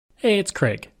Hey, it's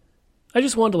Craig. I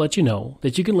just wanted to let you know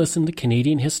that you can listen to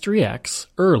Canadian History X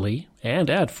early and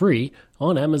ad-free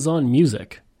on Amazon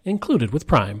Music, included with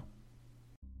Prime.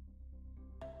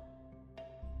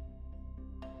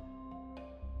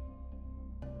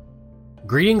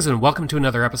 Greetings and welcome to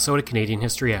another episode of Canadian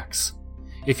History X.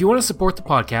 If you want to support the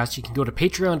podcast, you can go to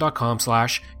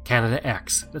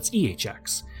patreon.com/CanadaX, that's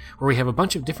EHX, where we have a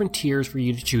bunch of different tiers for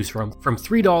you to choose from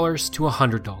 $3 to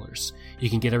 $100.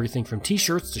 You can get everything from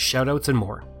t-shirts to shoutouts and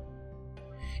more.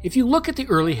 If you look at the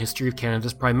early history of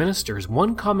Canada's prime ministers,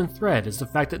 one common thread is the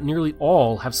fact that nearly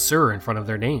all have Sir in front of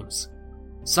their names.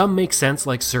 Some make sense,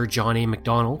 like Sir John A.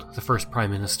 Macdonald, the first prime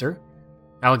minister.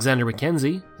 Alexander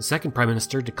Mackenzie, the second prime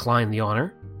minister, declined the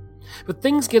honour. But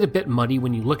things get a bit muddy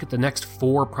when you look at the next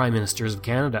 4 prime ministers of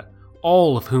Canada,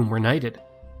 all of whom were knighted.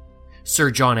 Sir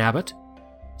John Abbott,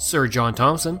 Sir John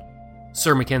Thompson,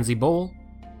 Sir Mackenzie Bowell,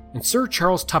 and Sir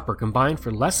Charles Tupper combined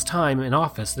for less time in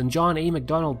office than John A.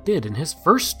 Macdonald did in his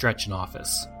first stretch in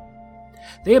office.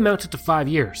 They amounted to 5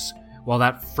 years, while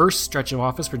that first stretch of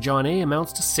office for John A.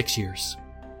 amounts to 6 years.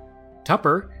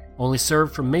 Tupper only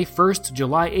served from May 1st to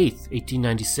July 8th,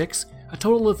 1896, a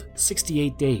total of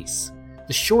 68 days,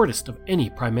 the shortest of any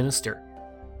prime minister,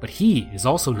 but he is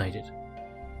also knighted.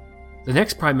 The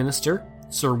next prime minister,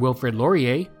 Sir Wilfrid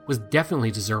Laurier, was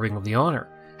definitely deserving of the honour,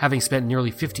 having spent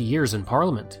nearly 50 years in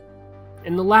Parliament.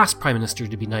 And the last prime minister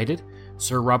to be knighted,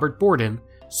 Sir Robert Borden,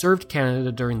 served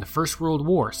Canada during the First World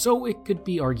War, so it could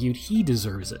be argued he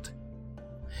deserves it.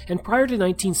 And prior to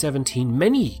 1917,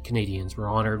 many Canadians were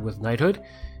honoured with knighthood,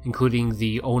 including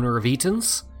the owner of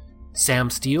Eaton's, Sam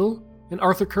Steele, and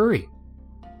Arthur Currie.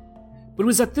 But it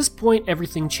was at this point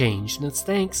everything changed, and it's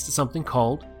thanks to something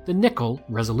called the Nicholl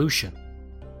Resolution.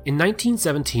 In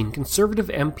 1917, Conservative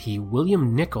MP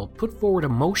William Nicholl put forward a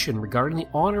motion regarding the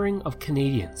honouring of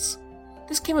Canadians.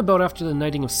 This came about after the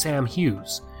knighting of Sam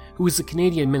Hughes, who was the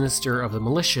Canadian Minister of the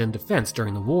Militia and Defence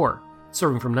during the war,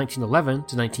 serving from 1911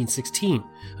 to 1916,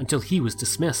 until he was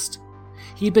dismissed.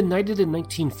 He had been knighted in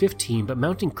 1915, but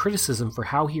mounting criticism for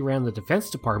how he ran the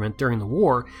Defence Department during the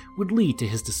war would lead to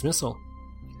his dismissal.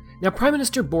 Now, Prime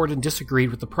Minister Borden disagreed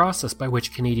with the process by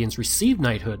which Canadians received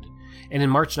knighthood, and in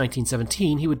March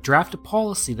 1917 he would draft a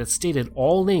policy that stated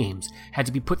all names had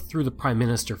to be put through the Prime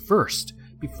Minister first,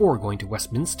 before going to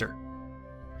Westminster.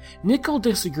 Nicholl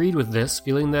disagreed with this,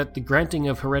 feeling that the granting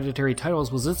of hereditary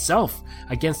titles was itself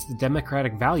against the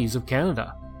democratic values of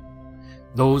Canada.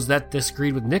 Those that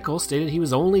disagreed with Nicholl stated he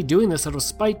was only doing this out of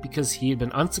spite because he had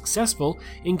been unsuccessful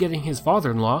in getting his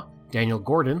father-in-law, Daniel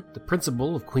Gordon, the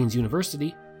principal of Queen's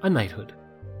University, a knighthood.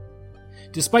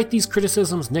 Despite these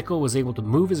criticisms, Nicholl was able to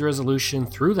move his resolution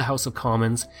through the House of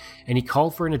Commons, and he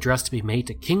called for an address to be made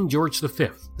to King George V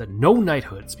that no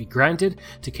knighthoods be granted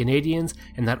to Canadians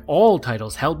and that all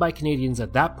titles held by Canadians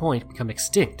at that point become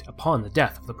extinct upon the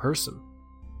death of the person.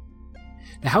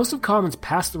 The House of Commons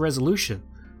passed the resolution,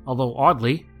 although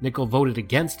oddly, Nicholl voted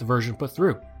against the version put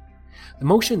through. The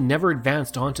motion never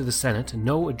advanced on to the Senate, and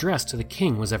no address to the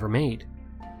King was ever made.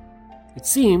 It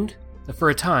seemed that for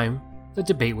a time, the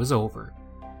debate was over.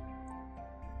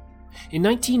 In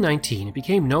 1919, it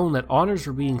became known that honours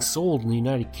were being sold in the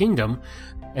United Kingdom,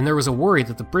 and there was a worry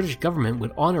that the British government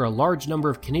would honour a large number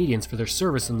of Canadians for their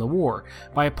service in the war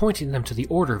by appointing them to the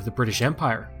Order of the British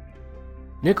Empire.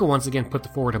 Nicholl once again put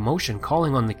forward a motion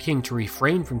calling on the King to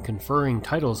refrain from conferring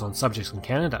titles on subjects in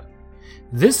Canada.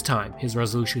 This time, his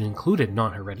resolution included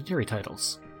non-hereditary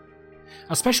titles.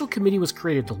 A special committee was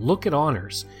created to look at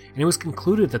honours, and it was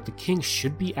concluded that the King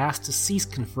should be asked to cease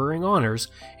conferring honours,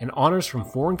 and honours from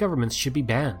foreign governments should be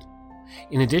banned.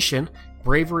 In addition,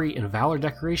 bravery and valour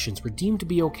decorations were deemed to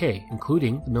be okay,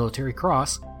 including the Military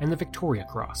Cross and the Victoria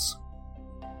Cross.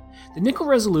 The Nicholl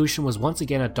Resolution was once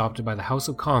again adopted by the House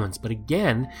of Commons, but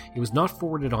again, it was not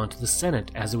forwarded on to the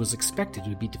Senate as it was expected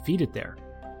to be defeated there.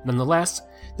 Nonetheless,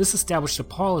 this established a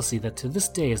policy that to this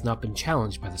day has not been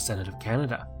challenged by the Senate of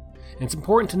Canada. And it's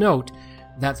important to note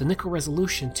that the Nicholl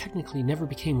Resolution technically never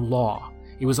became law.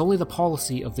 It was only the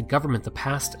policy of the government that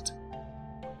passed it.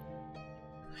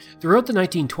 Throughout the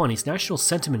 1920s, national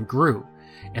sentiment grew,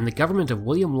 and the government of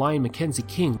William Lyon Mackenzie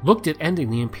King looked at ending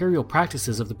the imperial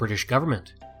practices of the British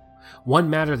government. One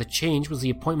matter that changed was the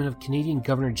appointment of Canadian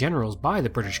Governor-Generals by the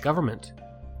British government.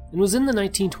 It was in the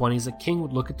 1920s that King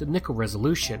would look at the Nicholl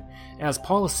Resolution as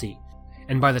policy,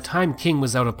 and by the time King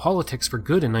was out of politics for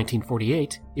good in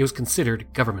 1948, it was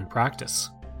considered government practice.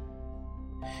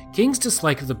 King's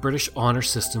dislike of the British honour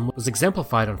system was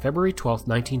exemplified on February 12,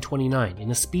 1929,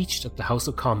 in a speech at the House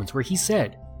of Commons where he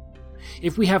said,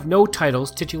 "If we have no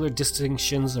titles, titular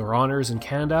distinctions, or honours in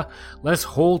Canada, let us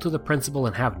hold to the principle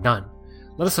and have none.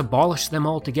 Let us abolish them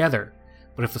altogether.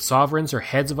 But But if the sovereigns or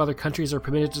heads of other countries are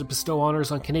permitted to bestow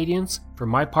honours on Canadians, for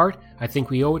my part, I think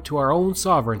we owe it to our own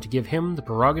sovereign to give him the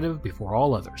prerogative before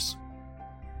all others.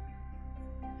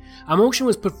 A motion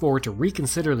was put forward to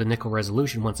reconsider the Nickel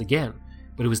Resolution once again,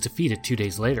 but it was defeated 2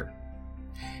 days later.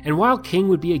 And while King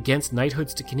would be against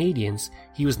knighthoods to Canadians,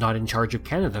 he was not in charge of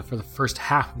Canada for the first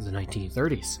half of the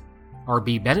 1930s.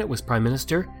 R.B. Bennett was Prime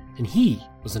Minister, and he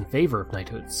was in favour of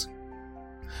knighthoods.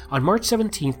 On March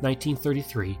 17,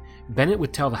 1933, Bennett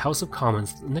would tell the House of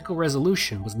Commons that the Nickel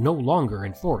Resolution was no longer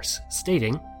in force,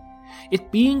 stating,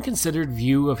 "It being considered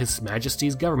view of His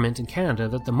Majesty's government in Canada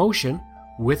that the motion,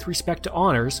 with respect to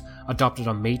honours, adopted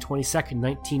on May 22,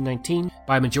 1919,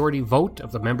 by a majority vote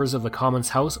of the members of the Commons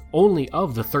House only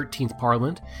of the 13th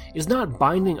Parliament, is not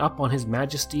binding up on His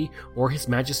Majesty or His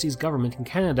Majesty's government in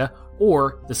Canada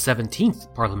or the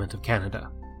 17th Parliament of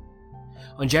Canada."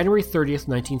 On January 30,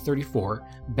 1934,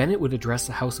 Bennett would address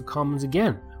the House of Commons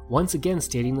again, once again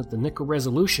stating that the Nickel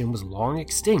Resolution was long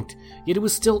extinct, yet it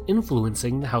was still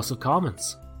influencing the House of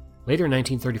Commons. Later in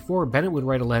 1934, Bennett would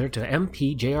write a letter to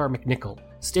MP J.R. McNicoll,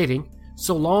 stating,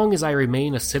 "So long as I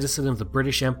remain a citizen of the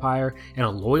British Empire and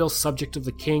a loyal subject of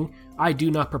the King, I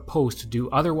do not propose to do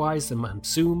otherwise than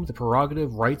assume the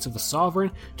prerogative rights of the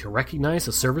sovereign to recognize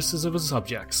the services of his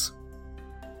subjects."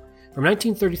 From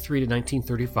 1933 to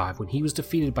 1935, when he was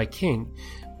defeated by King,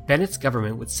 Bennett's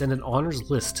government would send an honours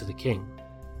list to the King.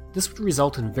 This would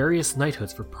result in various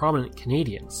knighthoods for prominent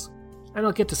Canadians, and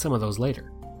I'll get to some of those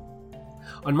later.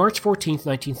 On March 14,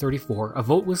 1934, a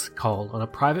vote was called on a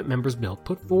private member's bill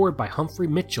put forward by Humphrey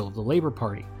Mitchell of the Labour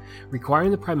Party,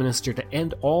 requiring the Prime Minister to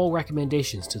end all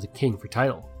recommendations to the King for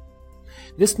title.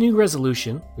 This new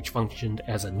resolution, which functioned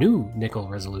as a new Nickel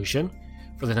Resolution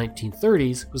for the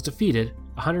 1930s, was defeated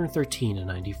 113 to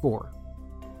 94.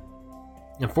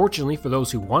 Unfortunately for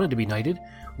those who wanted to be knighted,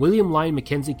 William Lyon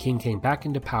Mackenzie King came back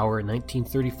into power in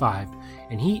 1935,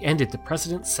 and he ended the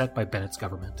precedent set by Bennett's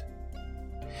government.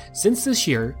 Since this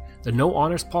year, the no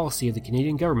honours policy of the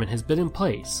Canadian government has been in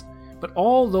place, but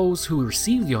all those who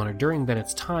received the honour during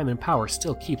Bennett's time in power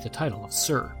still keep the title of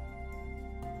Sir.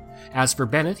 As for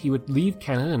Bennett, he would leave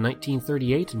Canada in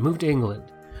 1938 and move to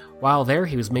England. While there,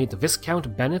 he was made the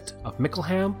Viscount Bennett of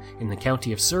Mickleham in the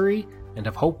county of Surrey and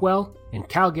of Hopewell and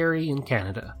Calgary in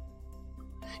Canada.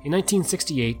 In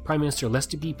 1968, Prime Minister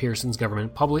Lester B. Pearson's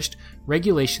government published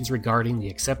regulations regarding the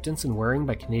acceptance and wearing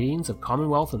by Canadians of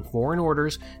Commonwealth and foreign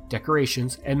orders,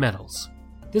 decorations, and medals.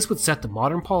 This would set the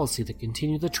modern policy that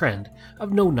continued the trend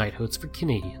of no knighthoods for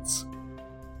Canadians.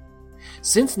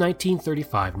 Since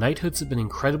 1935, knighthoods have been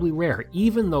incredibly rare,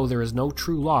 even though there is no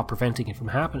true law preventing it from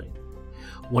happening.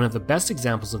 One of the best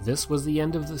examples of this was the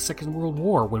end of the Second World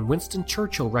War, when Winston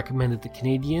Churchill recommended the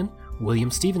Canadian William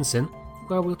Stephenson,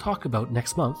 who I will talk about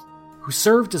next month, who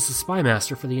served as the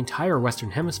spymaster for the entire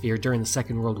Western Hemisphere during the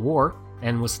Second World War,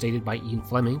 and was stated by Ian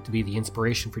Fleming to be the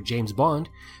inspiration for James Bond,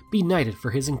 be knighted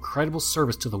for his incredible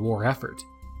service to the war effort.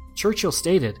 Churchill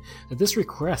stated that this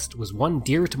request was one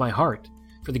dear to my heart,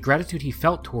 for the gratitude he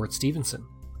felt towards Stephenson.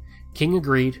 King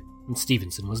agreed, and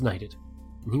Stephenson was knighted,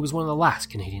 and he was one of the last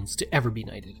Canadians to ever be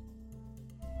knighted.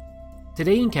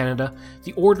 Today in Canada,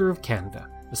 the Order of Canada,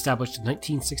 established in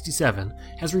 1967,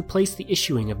 has replaced the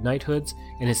issuing of knighthoods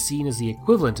and is seen as the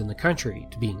equivalent in the country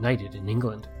to being knighted in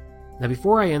England. Now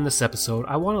before I end this episode,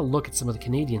 I want to look at some of the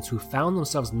Canadians who found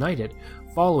themselves knighted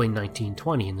following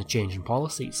 1920 and the change in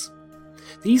policies.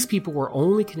 These people were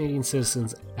only Canadian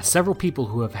citizens, as several people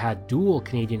who have had dual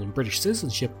Canadian and British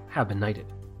citizenship have been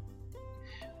knighted.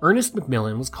 Ernest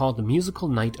Macmillan was called the Musical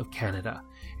Knight of Canada,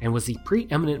 and was the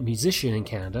preeminent musician in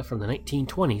Canada from the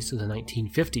 1920s to the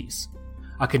 1950s.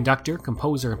 A conductor,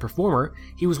 composer, and performer,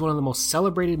 he was one of the most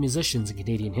celebrated musicians in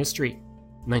Canadian history.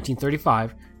 In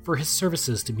 1935, for his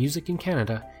services to music in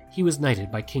Canada, he was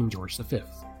knighted by King George V.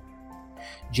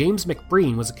 James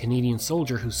McBreen was a Canadian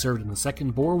soldier who served in the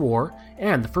Second Boer War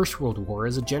and the First World War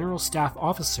as a general staff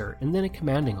officer and then a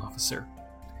commanding officer.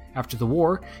 After the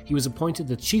war, he was appointed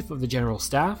the Chief of the General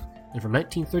Staff, and from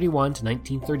 1931 to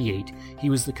 1938, he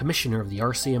was the Commissioner of the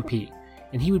RCMP,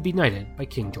 and he would be knighted by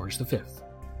King George V.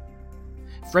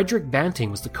 Frederick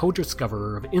Banting was the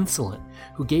co-discoverer of insulin,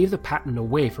 who gave the patent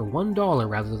away for $1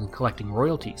 rather than collecting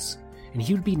royalties, and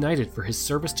he would be knighted for his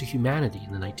service to humanity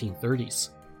in the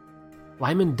 1930s.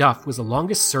 Lyman Duff was the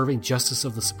longest-serving Justice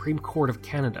of the Supreme Court of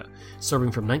Canada,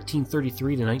 serving from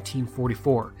 1933 to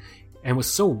 1944, and was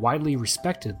so widely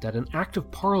respected that an Act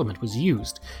of Parliament was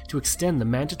used to extend the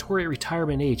mandatory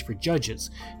retirement age for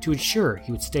judges to ensure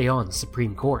he would stay on the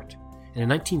Supreme Court, and in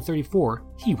 1934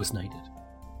 he was knighted.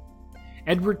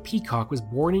 Edward Peacock was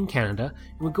born in Canada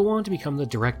and would go on to become the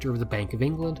Director of the Bank of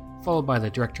England, followed by the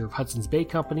Director of Hudson's Bay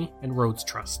Company and Rhodes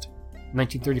Trust. In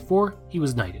 1934, he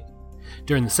was knighted.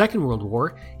 During the Second World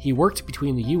War, he worked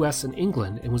between the US and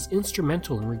England and was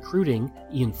instrumental in recruiting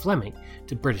Ian Fleming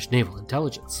to British naval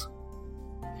intelligence.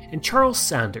 And Charles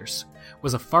Sanders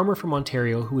was a farmer from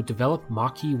Ontario who had developed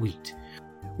Maquis wheat,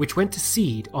 which went to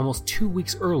seed almost 2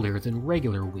 weeks earlier than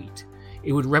regular wheat.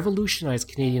 It would revolutionize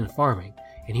Canadian farming,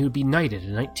 and he would be knighted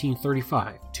in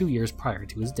 1935, 2 years prior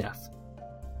to his death.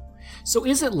 So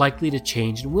is it likely to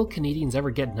change, and will Canadians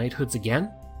ever get knighthoods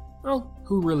again? Well,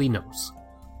 who really knows?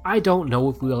 I don't know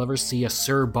if we'll ever see a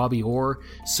Sir Bobby Orr,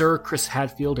 Sir Chris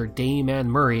Hadfield, or Dame Anne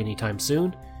Murray anytime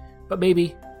soon, but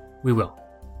maybe we will.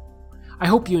 I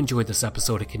hope you enjoyed this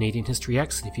episode of Canadian History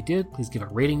X, and if you did, please give a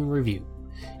rating and review.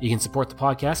 You can support the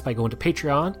podcast by going to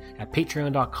Patreon at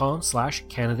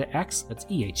patreon.com/CanadaX, that's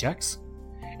EHX,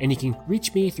 and you can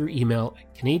reach me through email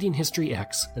at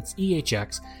CanadianHistoryX, that's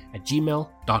EHX,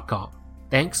 @gmail.com.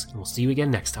 Thanks, and we'll see you again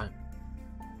next time.